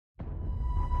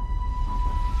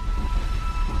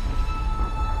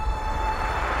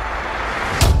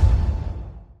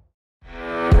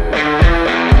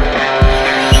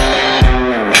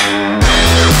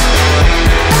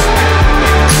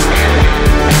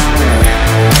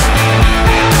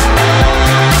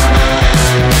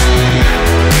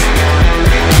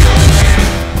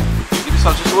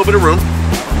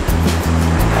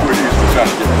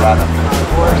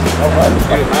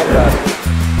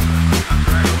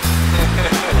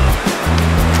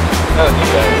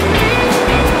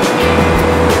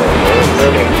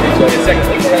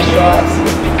second. Test shots.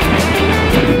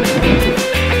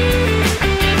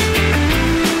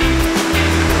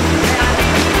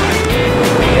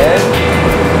 Good.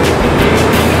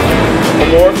 One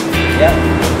more? Yep.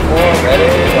 More. Ready?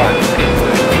 One.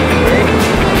 Three.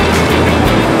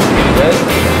 Good.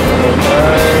 One more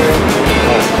time.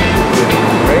 One.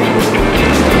 Three.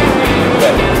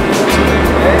 Good.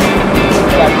 Okay.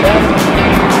 Back down.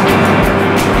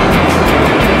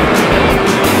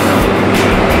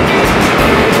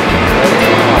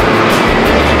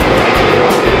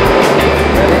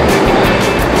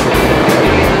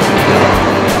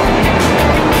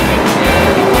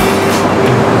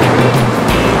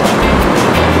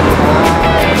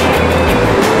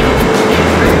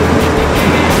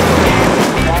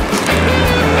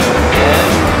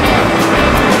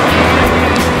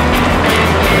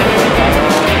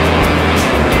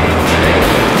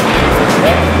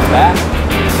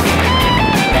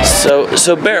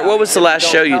 So Barrett, what was the last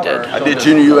show you did? I did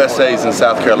Junior USA's in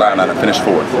South Carolina and I finished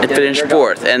 4th. It finished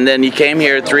 4th, and then you came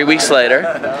here 3 weeks later.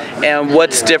 And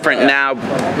what's different now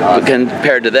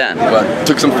compared to then? Well,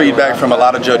 took some feedback from a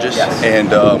lot of judges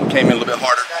and came in a little bit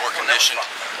harder, more conditioned.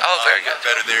 Oh, very good.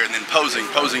 Better there, and then posing.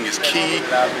 Posing is key.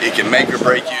 It can make or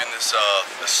break you in this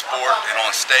sport and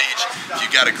on stage. If you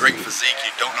got a great physique,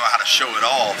 you don't know how to show it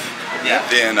off,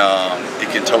 then it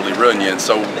can totally ruin you. And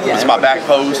so it's my back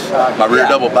pose, my rear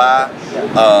double bi.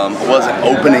 I wasn't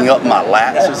opening up my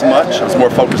lats as much. I was more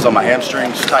focused on my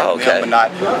hamstrings, tightening them and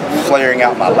not flaring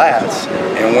out my lats.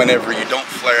 And whenever you don't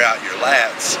flare out your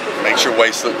lats, makes your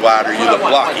waist look wider, you look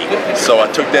blocky. So I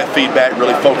took that feedback,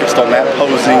 really focused on that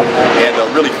posing, and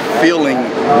really feeling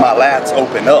my lats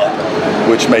open up,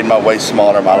 which made my waist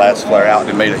smaller, my lats flare out, and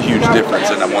it made a huge difference,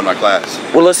 and I won my class.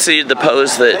 Well, let's see the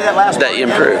pose that you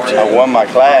improved. I won my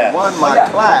class. Won my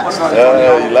class.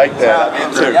 You like that? I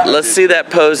did too. Let's see that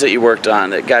pose that you worked on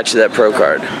that got you that pro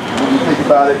card. When you think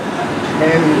about it,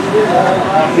 and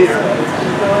here.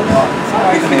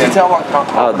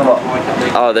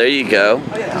 Oh, there you go.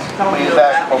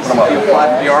 Back, open them up.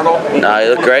 The Arnold. No, you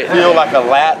look great. Feel like a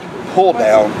lat pull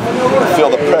down, feel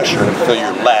the pressure and feel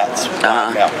your lats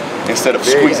now. Instead of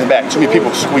squeezing back. Too many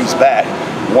people squeeze back,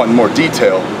 wanting more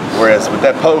detail, whereas with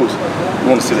that pose, you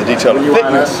want to see the detail of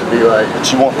thickness,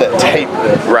 but you want that taper.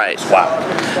 Right. Wow.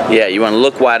 Yeah, you want to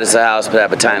look wide as a house, but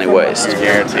have a tiny waist.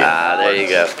 Guaranteed. There you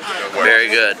go. Very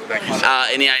good.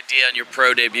 Any idea on your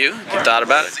pro debut? You thought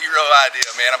about it? Zero idea,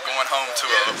 man. I'm going home to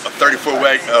a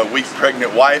 34-week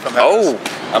pregnant wife.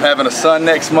 I'm having a son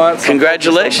next month. So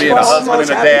Congratulations. being a husband and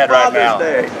a dad right now.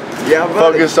 Yeah,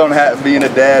 focused on being a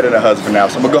dad and a husband now.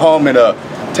 So I'm going to go home and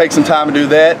take some time to do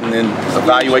that and then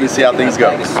evaluate and see how things go.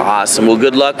 Awesome. Well,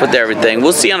 good luck with everything.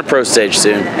 We'll see you on a pro stage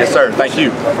soon. Yes, sir. Thank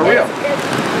you. For real.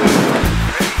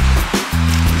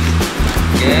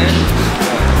 Again.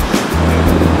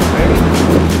 Ready?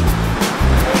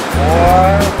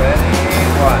 4, ready,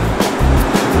 1.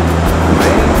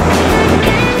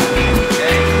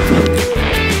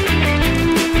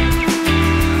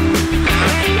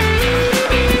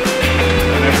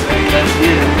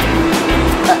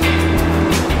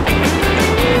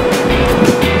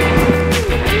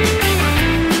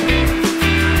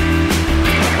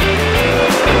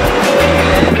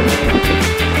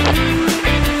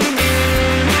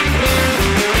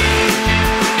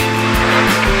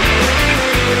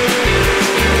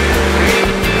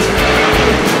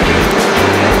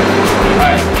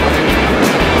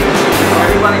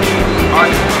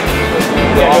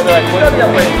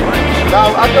 No,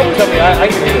 I don't tell me. I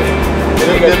can do it.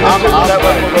 I'm that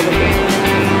way.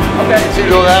 Okay. So you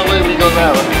go that way, we go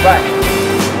that way. Right.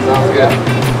 Sounds good.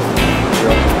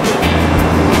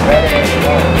 Ready?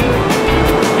 1,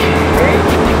 3.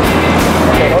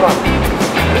 Okay, hold on.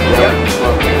 Yep.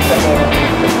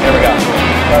 There we go.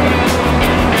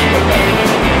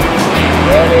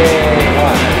 Ready?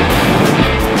 1,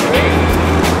 3.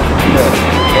 Good.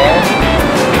 Again.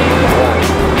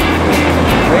 1,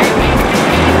 3.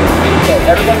 Okay,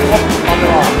 everybody look on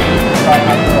their arm. Try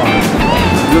not to wrong.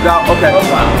 Look out. Okay.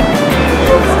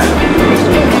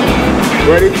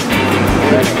 Ready?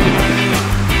 Ready.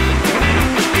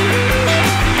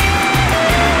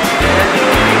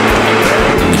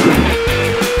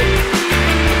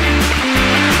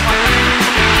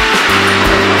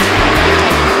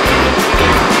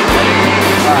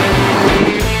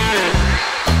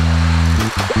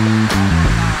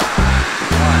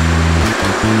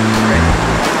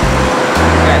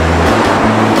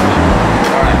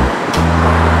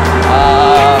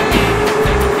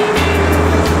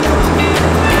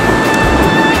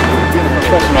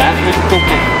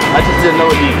 I just didn't know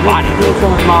what the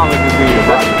bodybuilding mom would be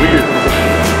about. Weird.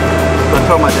 I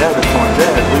told my dad this morning,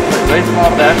 Dad, we play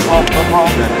baseball, basketball,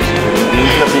 football, and we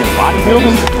ended up being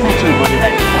bodybuilding. Too, buddy.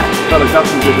 Hey, brother, got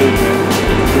some good news, man.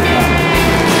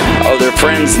 Oh, they're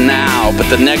friends now,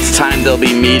 but the next time they'll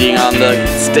be meeting on the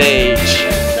stage.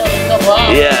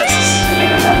 Yes.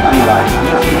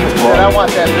 I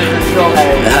want that business to go.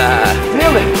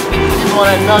 Really? You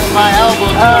want to touch my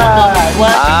elbow? Off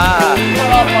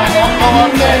my elbow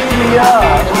up there.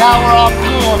 And now we're off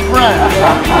doing friends.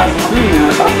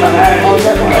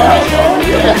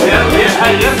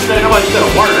 Yesterday nobody said a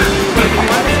word.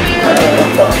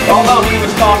 Although he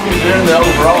was talking during the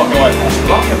overall going,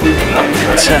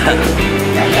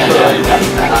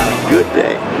 Good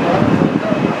day.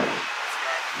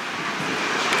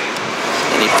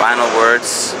 Any final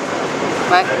words?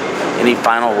 What? Any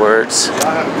final words?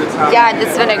 Yeah,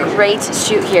 this has been a great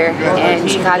shoot here in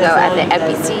Chicago at the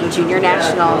NPC Junior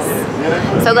Nationals.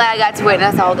 So glad I got to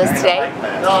witness all this today.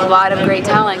 A lot of great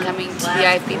talent coming to the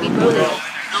IFBB Pro League.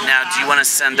 Now, do you want to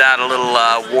send out a little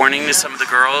warning to some of the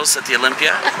girls at the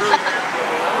Olympia?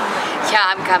 Yeah,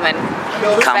 I'm coming.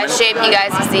 Best shape you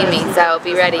guys have seen me, so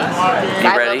be ready.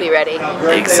 I will be ready.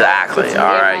 Exactly.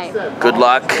 All right. Good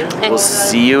luck. We'll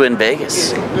see you in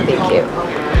Vegas. Thank you.